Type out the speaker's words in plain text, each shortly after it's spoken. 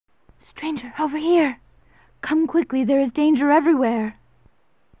Stranger, over here! Come quickly, there is danger everywhere.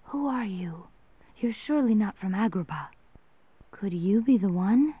 Who are you? You're surely not from Agrabbah. Could you be the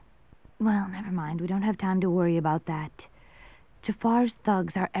one? Well, never mind, we don't have time to worry about that. Jafar's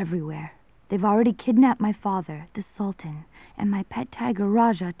thugs are everywhere. They've already kidnapped my father, the Sultan, and my pet tiger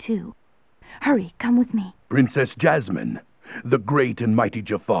Raja, too. Hurry, come with me. Princess Jasmine, the great and mighty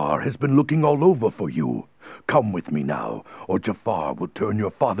Jafar has been looking all over for you. Come with me now, or Jafar will turn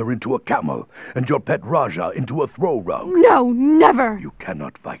your father into a camel, and your pet Raja into a throw rug. No, never! You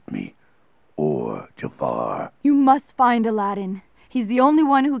cannot fight me, or Jafar. You must find Aladdin. He's the only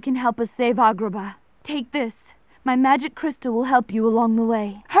one who can help us save Agrabbah. Take this. My magic crystal will help you along the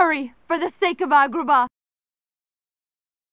way. Hurry, for the sake of Agrabbah!